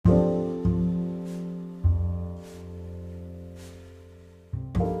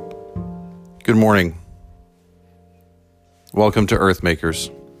Good morning. Welcome to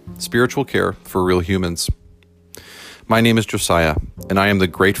Earthmakers, spiritual care for real humans. My name is Josiah, and I am the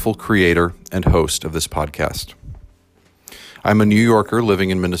grateful creator and host of this podcast. I'm a New Yorker living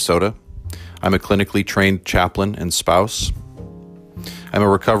in Minnesota. I'm a clinically trained chaplain and spouse. I'm a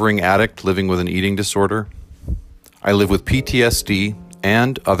recovering addict living with an eating disorder. I live with PTSD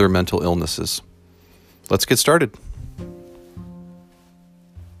and other mental illnesses. Let's get started.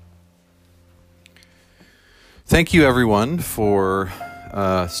 Thank you, everyone, for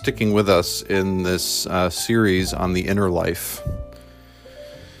sticking with us in this series on the inner life.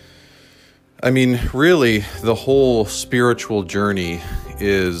 I mean, really, the whole spiritual journey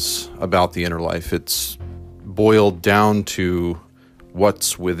is about the inner life. It's boiled down to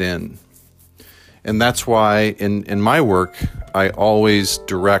what's within. And that's why in my work, I always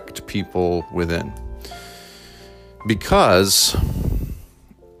direct people within. Because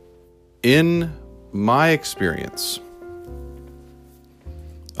in my experience,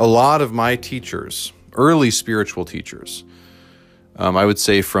 a lot of my teachers, early spiritual teachers, I would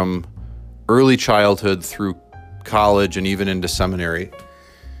say from early childhood through college and even into seminary,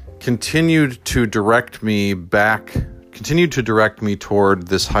 continued to direct me toward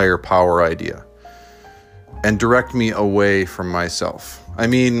this higher power idea and direct me away from myself. I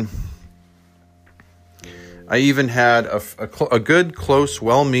mean, I even had a good, close,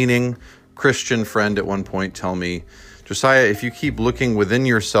 well-meaning Christian friend at one point tell me, Josiah, if you keep looking within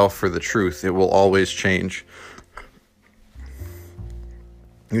yourself for the truth, it will always change.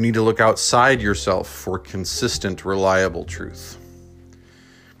 You need to look outside yourself for consistent, reliable truth.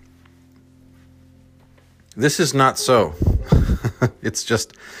 This is not so. It's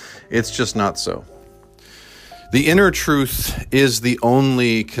just not so. The inner truth is the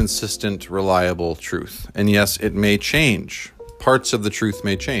only consistent, reliable truth. And yes, it may change. Parts of the truth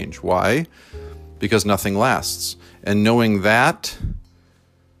may change. Why? Because nothing lasts. And knowing that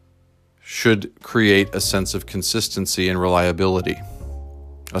should create a sense of consistency and reliability,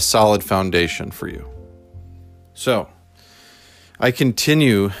 a solid foundation for you. So, I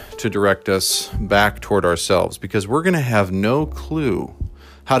continue to direct us back toward ourselves because we're going to have no clue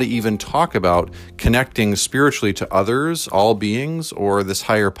how to even talk about connecting spiritually to others, all beings, or this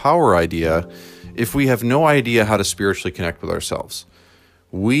higher power idea if we have no idea how to spiritually connect with ourselves.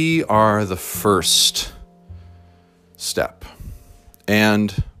 We are the first step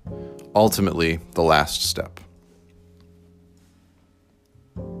and ultimately the last step.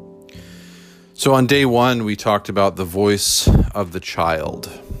 So on day one, we talked about the voice of the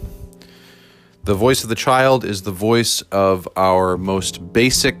child. The voice of the child is the voice of our most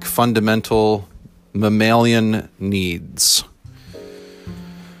basic, fundamental mammalian needs.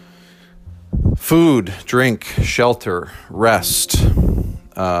 Food, drink, shelter, rest,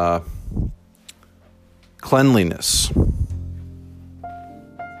 cleanliness,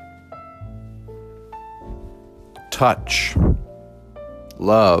 touch,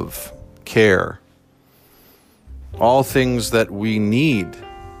 love, care, all things that we need.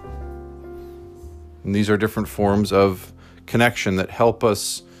 And these are different forms of connection that help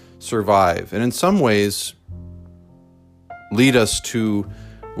us survive, and in some ways lead us to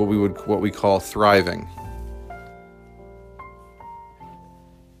what we call thriving.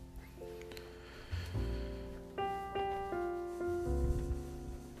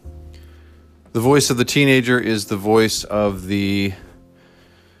 The voice of the teenager is the voice of the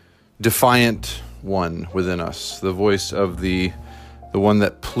defiant one within us, the voice of the one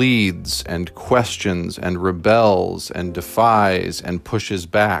that pleads and questions and rebels and defies and pushes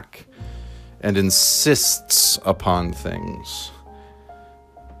back and insists upon things.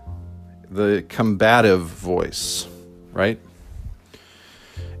 The combative voice, right?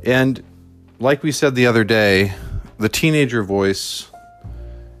 And like we said the other day, the teenager voice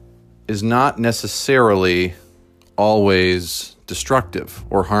is not necessarily always destructive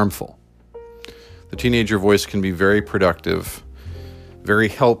or harmful. The teenager voice can be very productive, very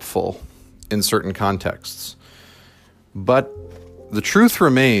helpful in certain contexts. But the truth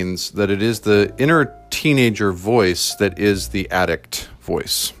remains that it is the inner teenager voice that is the addict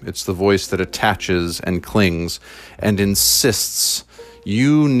voice. It's the voice that attaches and clings and insists,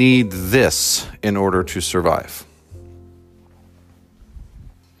 you need this in order to survive.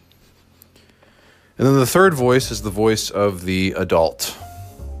 And then the third voice is the voice of the adult.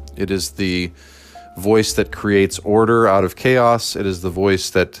 It is the voice that creates order out of chaos. It is the voice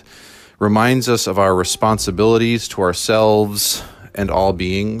that reminds us of our responsibilities to ourselves and all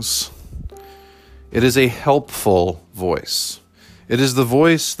beings. It is a helpful voice. It is the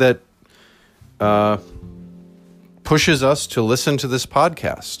voice that pushes us to listen to this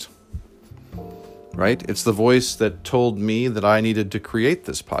podcast. right? It's the voice that told me that I needed to create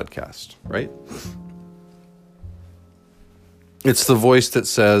this podcast, right? It's the voice that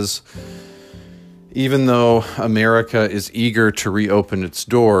says, even though America is eager to reopen its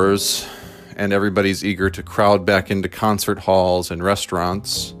doors and everybody's eager to crowd back into concert halls and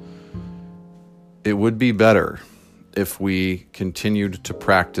restaurants, it would be better if we continued to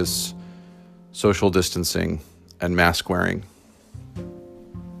practice social distancing and mask wearing.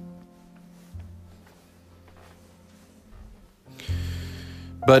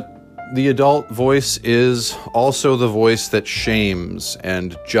 But the adult voice is also the voice that shames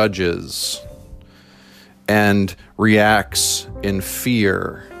and judges and reacts in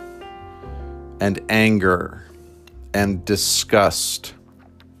fear and anger and disgust.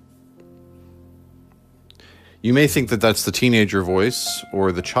 You may think that that's the teenager voice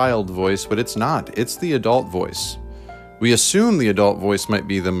or the child voice, but it's not. It's the adult voice. We assume the adult voice might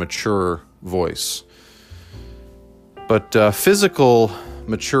be the mature voice. But physical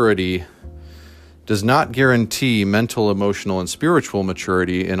maturity does not guarantee mental, emotional, and spiritual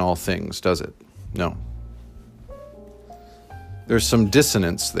maturity in all things, does it? No. There's some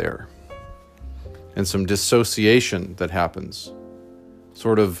dissonance there and some dissociation that happens,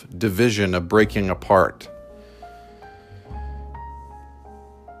 sort of division, a breaking apart.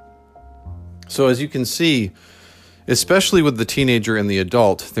 So as you can see, especially with the teenager and the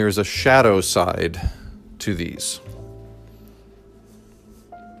adult, there's a shadow side to these.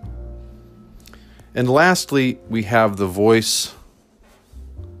 And lastly, we have the voice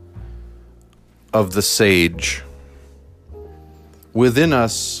of the sage. Within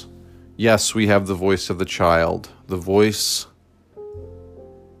us, yes, we have the voice of the child, the voice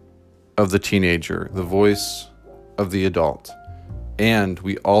of the teenager, the voice of the adult. And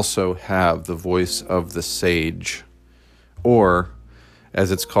we also have the voice of the sage, or,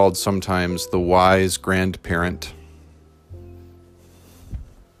 as it's called sometimes, the wise grandparent.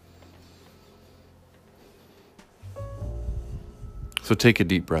 So take a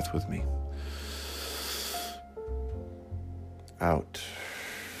deep breath with me. Out.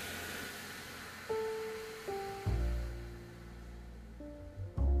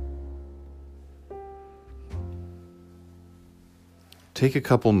 Take a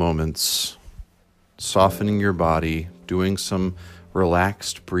couple moments, softening your body, doing some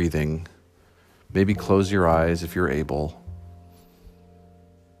relaxed breathing. Maybe close your eyes if you're able.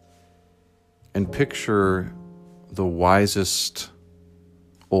 And picture the wisest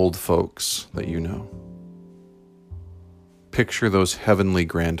old folks that you know. Picture those heavenly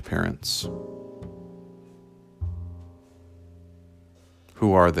grandparents.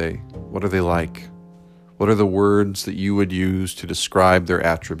 Who are they? What are they like? What are the words that you would use to describe their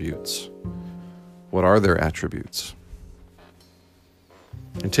attributes? What are their attributes?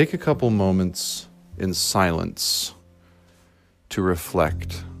 And take a couple moments in silence to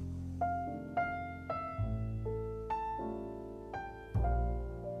reflect.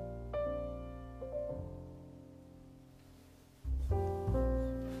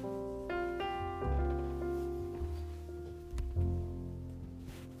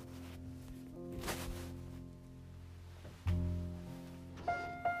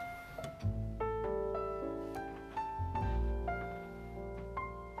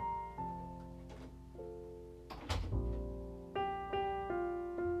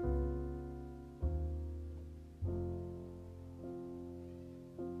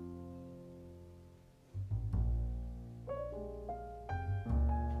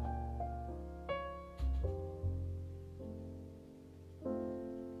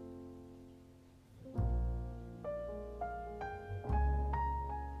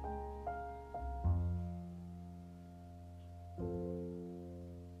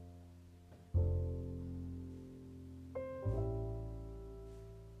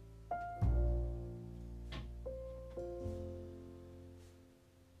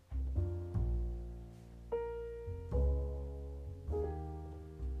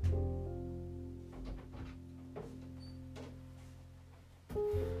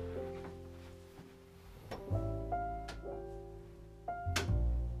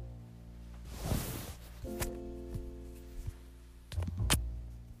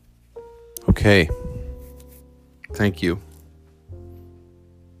 Okay. Thank you.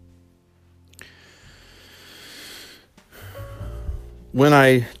 When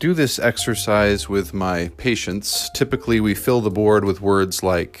I do this exercise with my patients, typically we fill the board with words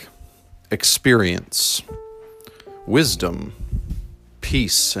like experience, wisdom,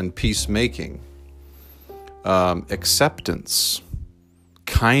 peace and peacemaking, acceptance,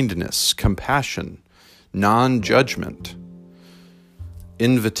 kindness, compassion, non-judgment,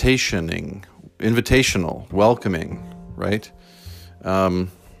 invitationing, invitational, welcoming, right?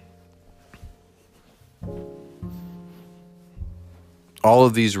 All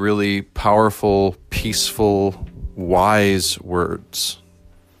of these really powerful, peaceful, wise words.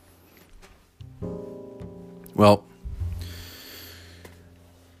 Well,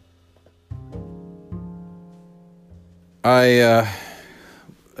 I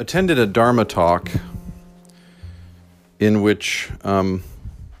attended a Dharma talk in which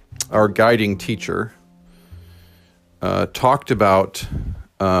our guiding teacher talked about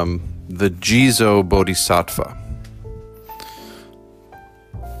the Jizo Bodhisattva.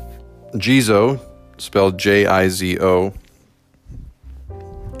 Jizo, spelled Jizo,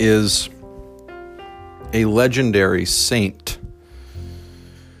 is a legendary saint,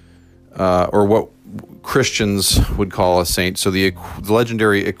 or what Christians would call a saint, so the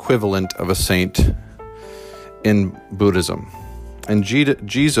legendary equivalent of a saint in Buddhism. And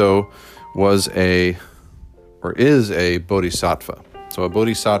Jizo was is a bodhisattva. So a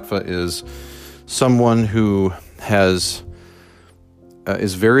bodhisattva is someone who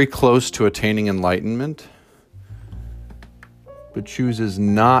is very close to attaining enlightenment, but chooses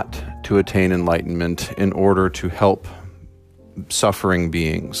not to attain enlightenment in order to help suffering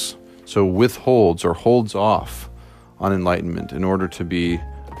beings. So withholds or holds off on enlightenment in order to be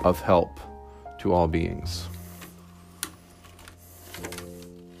of help to all beings.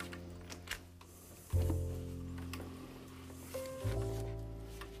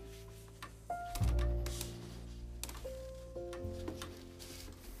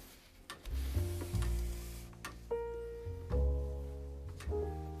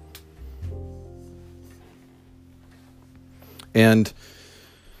 And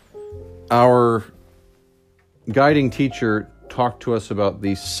our guiding teacher talked to us about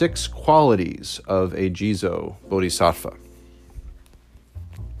the 6 qualities of a Jizo Bodhisattva.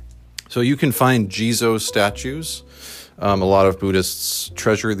 So you can find Jizo statues. A lot of Buddhists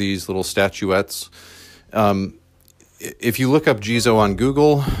treasure these little statuettes. If you look up Jizo on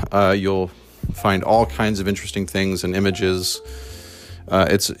Google, you'll find all kinds of interesting things and images.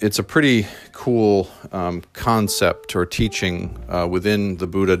 It's a pretty cool concept or teaching within the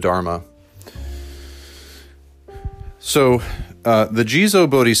Buddha Dharma. So the Jizo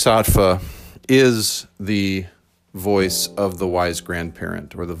Bodhisattva is the voice of the wise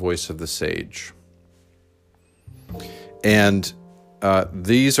grandparent or the voice of the sage. And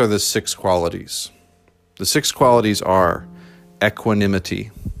these are the 6 qualities. The 6 qualities are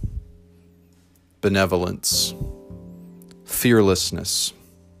equanimity, benevolence, fearlessness,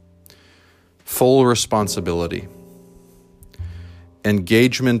 full responsibility,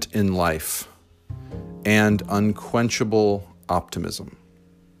 engagement in life, and unquenchable optimism.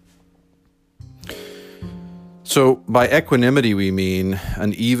 So by equanimity, we mean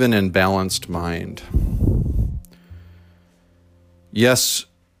an even and balanced mind. Yes,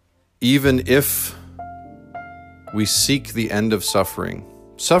 even if we seek the end of suffering,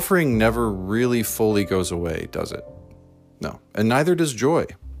 suffering never really fully goes away, does it? No, and neither does joy.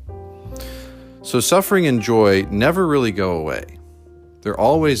 So suffering and joy never really go away. They're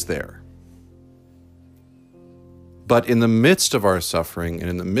always there. But in the midst of our suffering and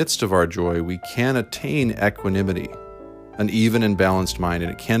in the midst of our joy, we can attain equanimity, an even and balanced mind,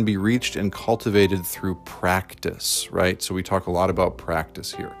 and it can be reached and cultivated through practice, right? So we talk a lot about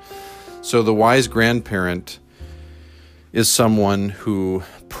practice here. So the wise grandparent is someone who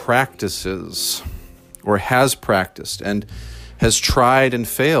practices or has practiced and has tried and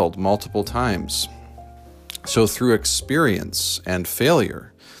failed multiple times. So through experience and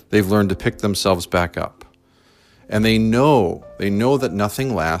failure, they've learned to pick themselves back up. And they know that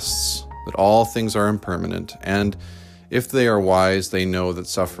nothing lasts, that all things are impermanent. And if they are wise, they know that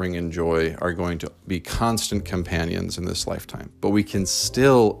suffering and joy are going to be constant companions in this lifetime. But we can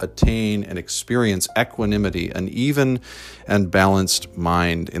still attain and experience equanimity, an even and balanced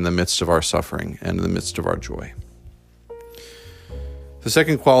mind in the midst of our suffering and in the midst of our joy. The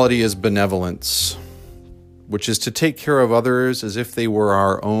second quality is benevolence, which is to take care of others as if they were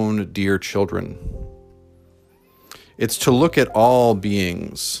our own dear children. It's to look at all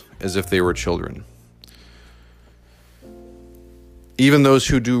beings as if they were children. Even those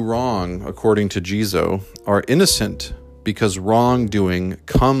who do wrong, according to Jizo, are innocent because wrongdoing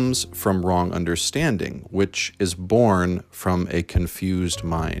comes from wrong understanding, which is born from a confused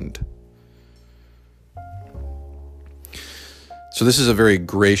mind. So this is a very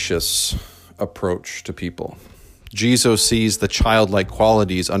gracious approach to people. Jizo sees the childlike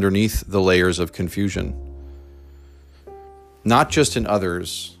qualities underneath the layers of confusion, not just in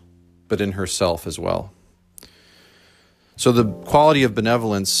others, but in herself as well. So the quality of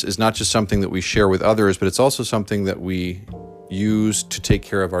benevolence is not just something that we share with others, but it's also something that we use to take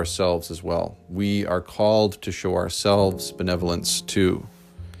care of ourselves as well. We are called to show ourselves benevolence too.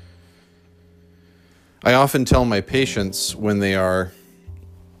 I often tell my patients when they are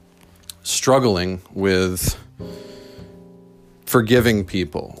struggling with forgiving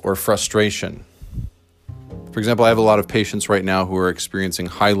people or frustration. For example, I have a lot of patients right now who are experiencing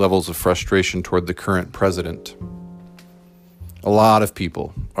high levels of frustration toward the current president. A lot of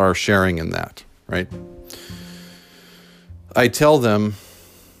people are sharing in that, right? I tell them,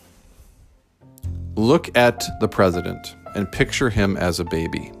 look at the president and picture him as a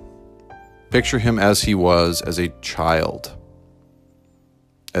baby. Picture him as he was as a child,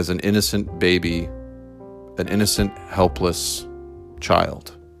 as an innocent baby, an innocent, helpless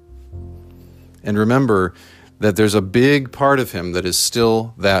child. And remember that there's a big part of him that is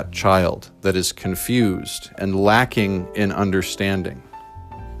still that child, that is confused and lacking in understanding.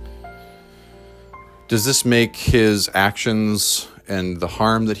 Does this make his actions and the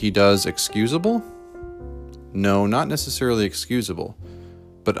harm that he does excusable? No, not necessarily excusable,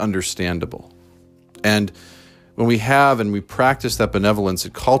 but understandable. And when we have and we practice that benevolence,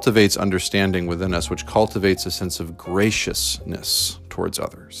 it cultivates understanding within us, which cultivates a sense of graciousness towards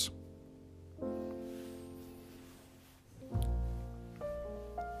others.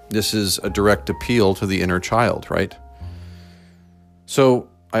 This is a direct appeal to the inner child, right? So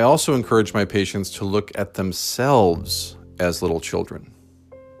I also encourage my patients to look at themselves as little children.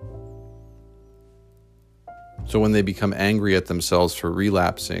 So when they become angry at themselves for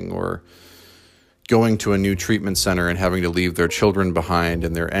relapsing or going to a new treatment center and having to leave their children behind,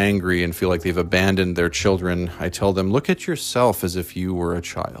 and they're angry and feel like they've abandoned their children, I tell them, look at yourself as if you were a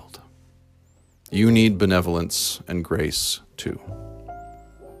child. You need benevolence and grace too.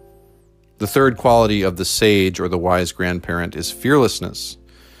 The third quality of the sage or the wise grandparent is fearlessness.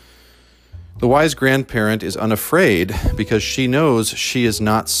 The wise grandparent is unafraid because she knows she is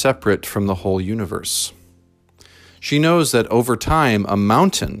not separate from the whole universe. She knows that over time, a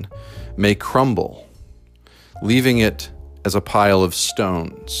mountain may crumble, leaving it as a pile of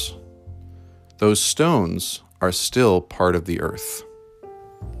stones. Those stones are still part of the earth.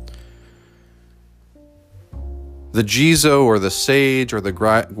 The Jizo or the sage or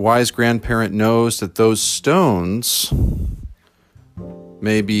the wise grandparent knows that those stones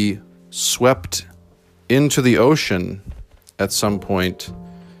may be swept into the ocean at some point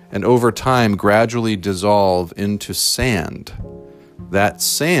and over time gradually dissolve into sand. That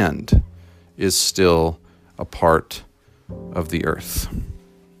sand is still a part of the earth.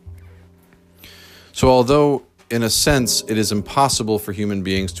 So although in a sense it is impossible for human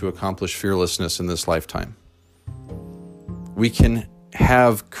beings to accomplish fearlessness in this lifetime, we can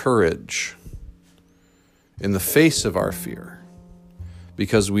have courage in the face of our fear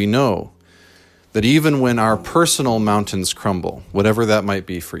because we know that even when our personal mountains crumble, whatever that might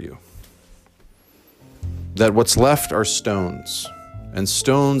be for you, that what's left are stones, and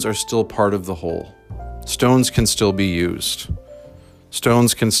stones are still part of the whole. Stones can still be used.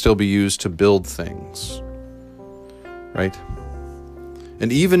 Stones can still be used to build things, right?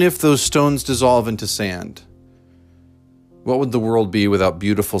 And even if those stones dissolve into sand, what would the world be without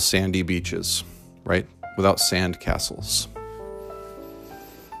beautiful sandy beaches, right? Without sand castles.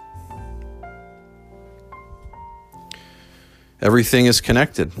 Everything is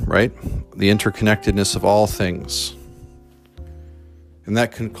connected, right? The interconnectedness of all things. And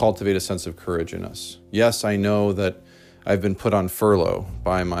that can cultivate a sense of courage in us. Yes, I know that I've been put on furlough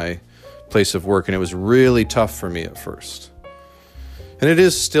by my place of work, and it was really tough for me at first. And it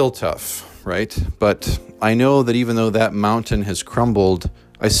is still tough, right? But I know that even though that mountain has crumbled,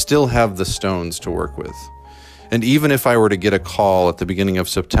 I still have the stones to work with. And even if I were to get a call at the beginning of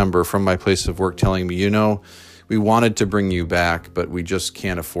September from my place of work telling me, we wanted to bring you back, but we just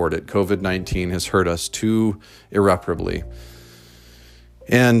can't afford it. COVID-19 has hurt us too irreparably.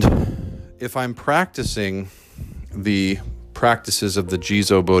 And if I'm practicing the practices of the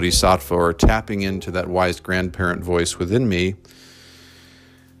Jizo Bodhisattva or tapping into that wise grandparent voice within me,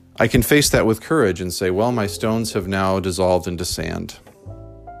 I can face that with courage and say, well, my stones have now dissolved into sand,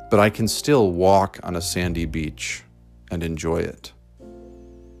 but I can still walk on a sandy beach and enjoy it.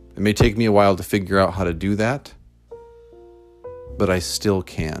 It may take me a while to figure out how to do that, but I still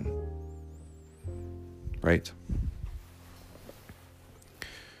can, right?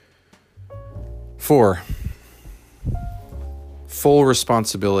 4, full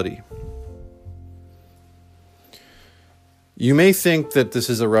responsibility. You may think that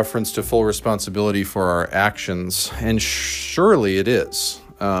this is a reference to full responsibility for our actions, and surely it is.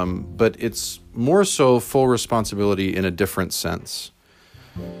 but it's more so full responsibility in a different sense.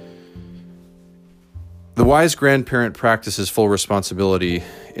 The wise grandparent practices full responsibility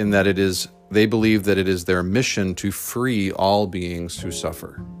in that they believe that it is their mission to free all beings who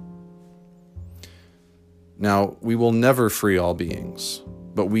suffer. Now, we will never free all beings,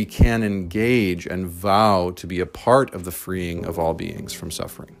 but we can engage and vow to be a part of the freeing of all beings from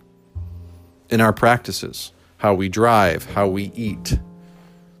suffering. In our practices, how we drive, how we eat,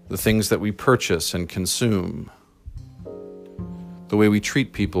 the things that we purchase and consume, the way we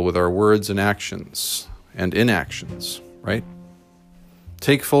treat people with our words and actions and inactions, right?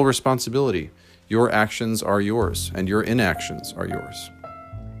 Take full responsibility. Your actions are yours, and your inactions are yours.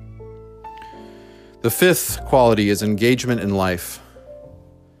 The fifth quality is engagement in life.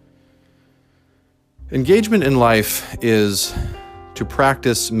 Engagement in life is to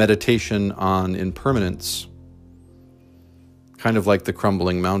practice meditation on impermanence, kind of like the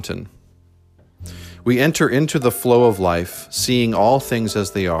crumbling mountain. We enter into the flow of life, seeing all things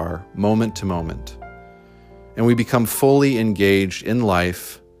as they are, moment to moment. And we become fully engaged in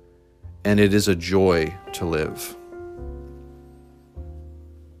life, and it is a joy to live.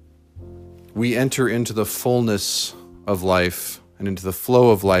 We enter into the fullness of life and into the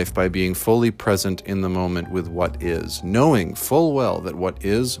flow of life by being fully present in the moment with what is, knowing full well that what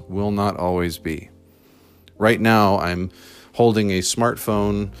is will not always be. Right now, I'm holding a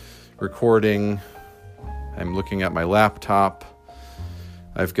smartphone, recording. I'm looking at my laptop.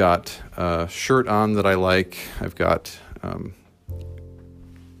 I've got a shirt on that I like. I've got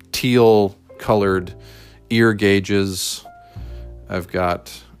teal-colored ear gauges. I've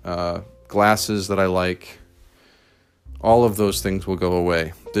got glasses that I like. All of those things will go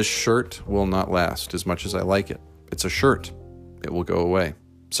away. This shirt will not last as much as I like it. It's a shirt. It will go away.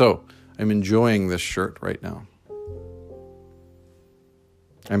 So I'm enjoying this shirt right now.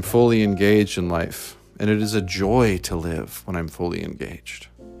 I'm fully engaged in life, and it is a joy to live when I'm fully engaged.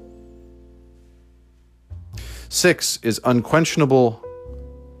 6 is unquenchable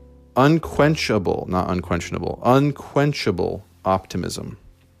optimism.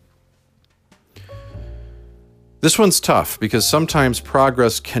 This one's tough because sometimes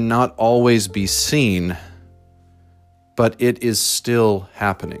progress cannot always be seen, but it is still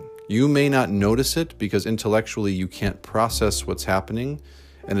happening. You may not notice it because intellectually you can't process what's happening,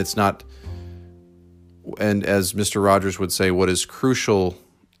 and it's not, and as Mr. Rogers would say, what is crucial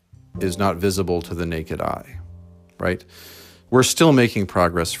is not visible to the naked eye, right? We're still making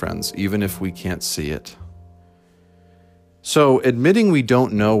progress, friends, even if we can't see it. So admitting we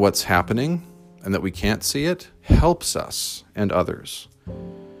don't know what's happening and that we can't see it helps us and others.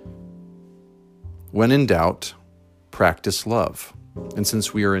 When in doubt, practice love. And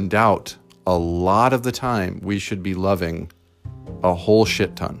since we are in doubt, a lot of the time we should be loving a whole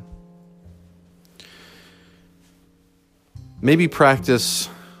shit ton. Maybe practice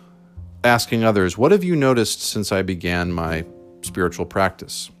asking others, what have you noticed since I began my spiritual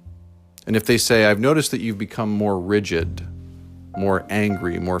practice? And if they say, I've noticed that you've become more rigid, more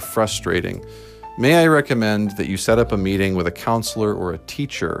angry, more frustrating, may I recommend that you set up a meeting with a counselor or a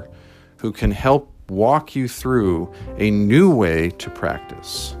teacher who can help walk you through a new way to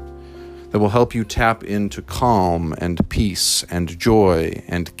practice that will help you tap into calm and peace and joy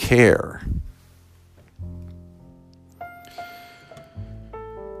and care.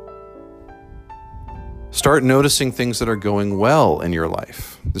 Start noticing things that are going well in your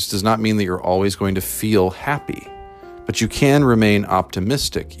life. This does not mean that you're always going to feel happy, but you can remain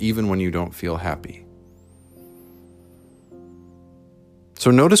optimistic even when you don't feel happy.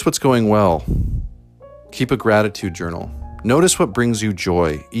 So notice what's going well. Keep a gratitude journal. Notice what brings you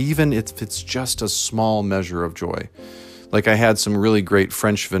joy, even if it's just a small measure of joy. Like I had some really great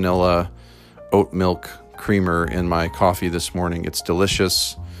French vanilla oat milk creamer in my coffee this morning. It's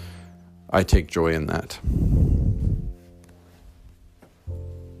delicious. I take joy in that.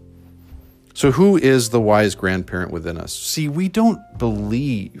 So who is the wise grandparent within us? See, we don't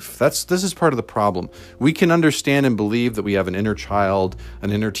believe. This is part of the problem. We can understand and believe that we have an inner child,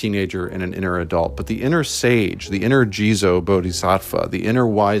 an inner teenager, and an inner adult. But the inner sage, the inner Jizo Bodhisattva, the inner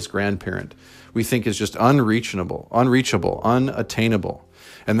wise grandparent, we think is just unreachable, unattainable.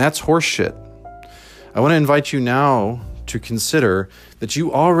 And that's horseshit. I want to invite you now to consider that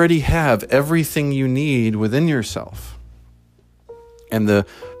you already have everything you need within yourself. And the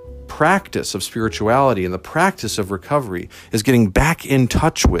practice of spirituality and the practice of recovery is getting back in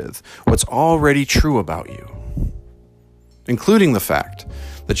touch with what's already true about you. including the fact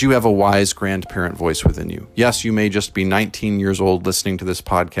that you have a wise grandparent voice within you. Yes, you may just be 19 years old listening to this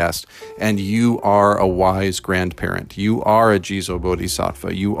podcast, and you are a wise grandparent. You are a Jizo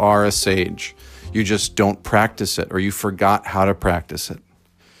Bodhisattva. You are a sage. You just don't practice it, or you forgot how to practice it.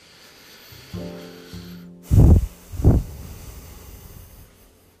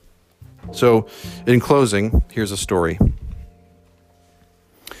 So, in closing, here's a story.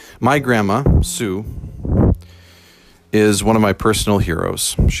 My grandma, Sue, is one of my personal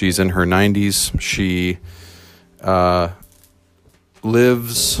heroes. She's in her 90s. She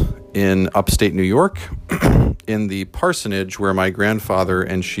lives in upstate New York, in the parsonage where my grandfather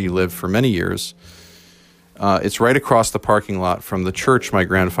and she lived for many years. It's right across the parking lot from the church my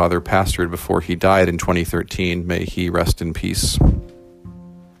grandfather pastored before he died in 2013. May he rest in peace.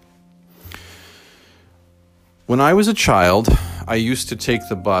 When I was a child, I used to take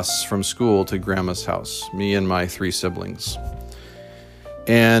the bus from school to Grandma's house, me and my 3 siblings.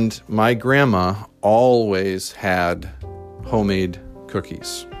 And my grandma always had homemade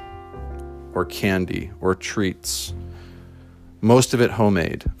cookies or candy or treats, most of it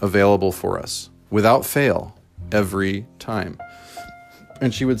homemade, available for us, without fail, every time.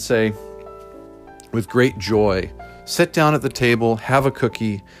 And she would say, with great joy, sit down at the table, have a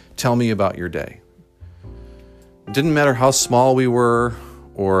cookie, tell me about your day. It didn't matter how small we were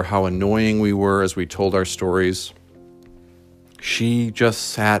or how annoying we were as we told our stories. She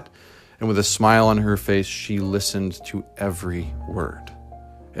just sat, and with a smile on her face, she listened to every word,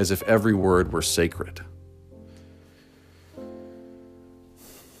 as if every word were sacred.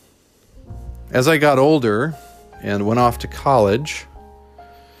 As I got older and went off to college,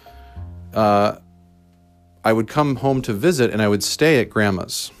 I would come home to visit, and I would stay at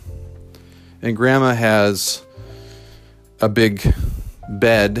Grandma's. And Grandma has a big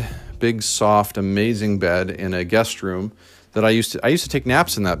bed, big, soft, amazing bed in a guest room that I used to take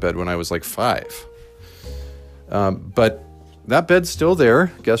naps in that bed when I was like 5. But that bed's still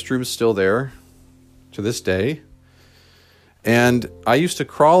there, guest room's still there to this day. And I used to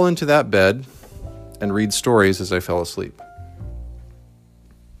crawl into that bed and read stories as I fell asleep.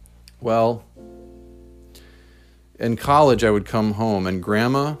 Well, in college I would come home and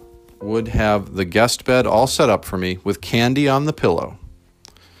Grandma would have the guest bed all set up for me with candy on the pillow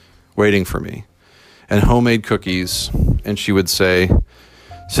waiting for me and homemade cookies. And she would say,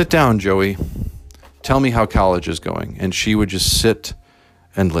 sit down, Joey. Tell me how college is going. And she would just sit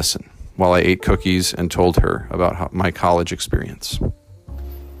and listen while I ate cookies and told her about my college experience.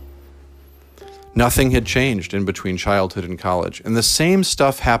 Nothing had changed in between childhood and college. And the same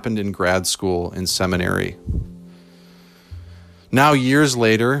stuff happened in grad school and seminary. Now, years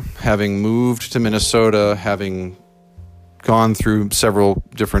later, having moved to Minnesota, having gone through several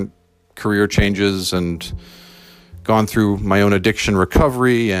different career changes and gone through my own addiction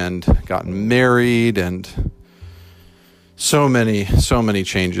recovery and gotten married and so many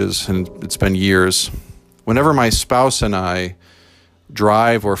changes, and it's been years. Whenever my spouse and I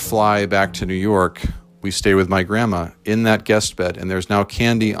drive or fly back to New York, we stay with my grandma in that guest bed, and there's now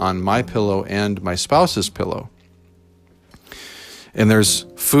candy on my pillow and my spouse's pillow. And there's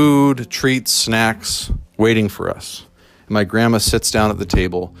food, treats, snacks waiting for us. And my grandma sits down at the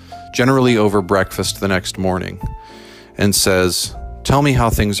table, generally over breakfast the next morning, and says, tell me how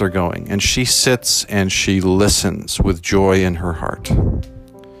things are going. And she sits and she listens with joy in her heart.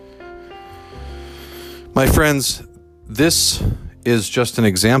 My friends, this is just an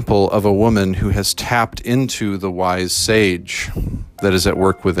example of a woman who has tapped into the wise sage that is at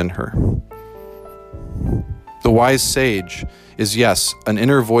work within her. The wise sage is, yes, an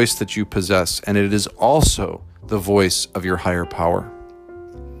inner voice that you possess, and it is also the voice of your higher power,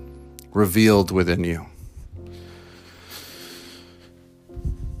 revealed within you.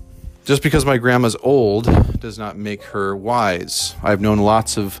 Just because my grandma's old does not make her wise. I've known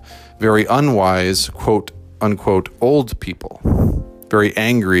lots of very unwise, quote, unquote, old people, very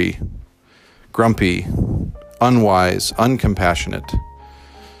angry, grumpy, unwise, uncompassionate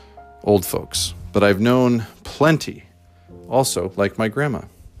old folks. But I've known plenty also like my grandma.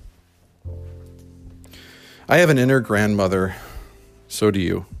 I have an inner grandmother, so do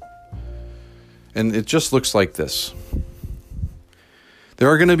you. And it just looks like this. There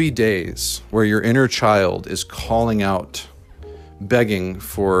are going to be days where your inner child is calling out, begging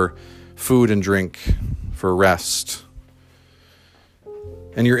for food and drink, for rest.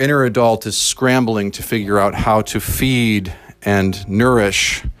 And your inner adult is scrambling to figure out how to feed and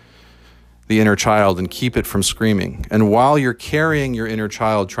nourish the inner child and keep it from screaming. And while you're carrying your inner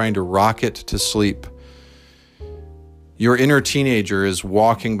child, trying to rock it to sleep, Your inner teenager is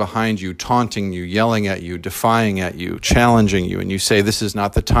walking behind you, taunting you, yelling at you, defying at you, challenging you, and you say, this is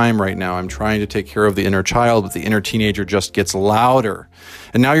not the time right now. I'm trying to take care of the inner child, but the inner teenager just gets louder.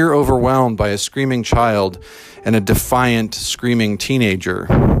 And now you're overwhelmed by a screaming child and a defiant, screaming teenager.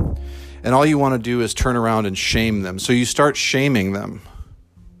 And all you want to do is turn around and shame them. So you start shaming them,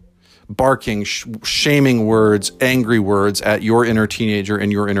 barking, shaming words, angry words at your inner teenager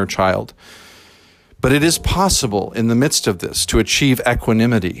and your inner child. But it is possible in the midst of this to achieve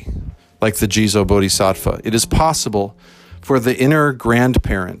equanimity, like the Jizo Bodhisattva. It is possible for the inner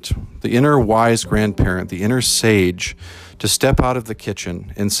grandparent, the inner wise grandparent, the inner sage, to step out of the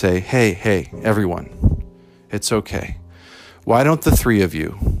kitchen and say, hey, everyone, it's okay. Why don't the three of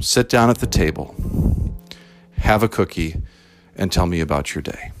you sit down at the table, have a cookie, and tell me about your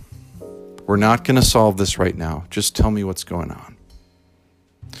day? We're not going to solve this right now. Just tell me what's going on.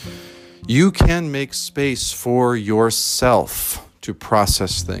 You can make space for yourself to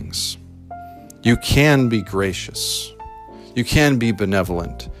process things. You can be gracious. You can be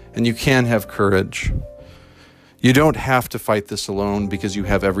benevolent. And you can have courage. You don't have to fight this alone because you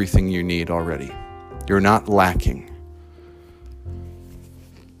have everything you need already. You're not lacking.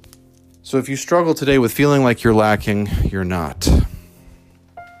 So if you struggle today with feeling like you're lacking, you're not.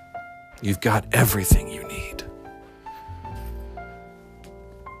 You've got everything you need.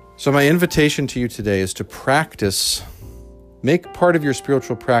 So my invitation to you today is to practice, make part of your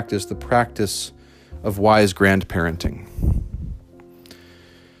spiritual practice the practice of wise grandparenting.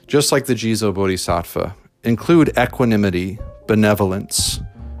 Just like the Jizo Bodhisattva, include equanimity, benevolence,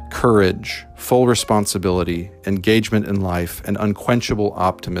 courage, full responsibility, engagement in life, and unquenchable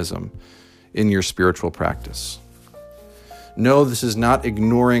optimism in your spiritual practice. No, this is not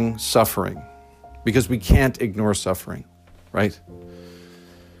ignoring suffering, because we can't ignore suffering, right?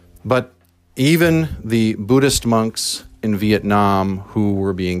 But even the Buddhist monks in Vietnam who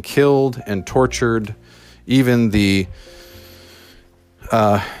were being killed and tortured, even the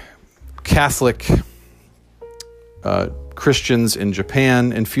Catholic Christians in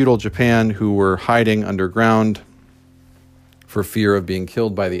Japan, in feudal Japan, who were hiding underground for fear of being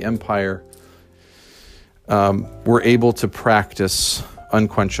killed by the empire, were able to practice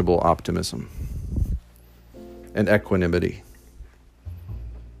unquenchable optimism and equanimity.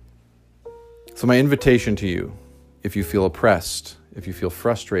 So my invitation to you, if you feel oppressed, if you feel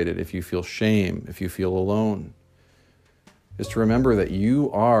frustrated, if you feel shame, if you feel alone, is to remember that you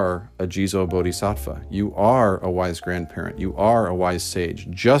are a Jizo Bodhisattva. You are a wise grandparent. You are a wise sage.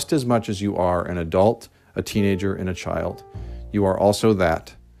 Just as much as you are an adult, a teenager, and a child, you are also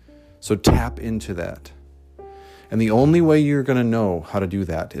that. So tap into that. And the only way you're going to know how to do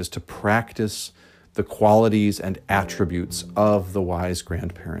that is to practice the qualities and attributes of the wise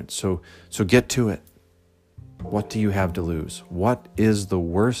grandparent. So get to it. What do you have to lose? What is the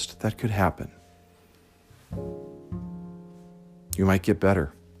worst that could happen? You might get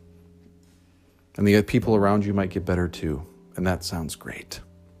better. And the people around you might get better too. And that sounds great.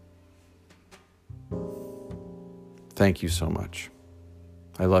 Thank you so much.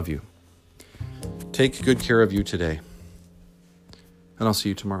 I love you. Take good care of you today. And I'll see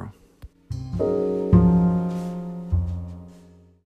you tomorrow.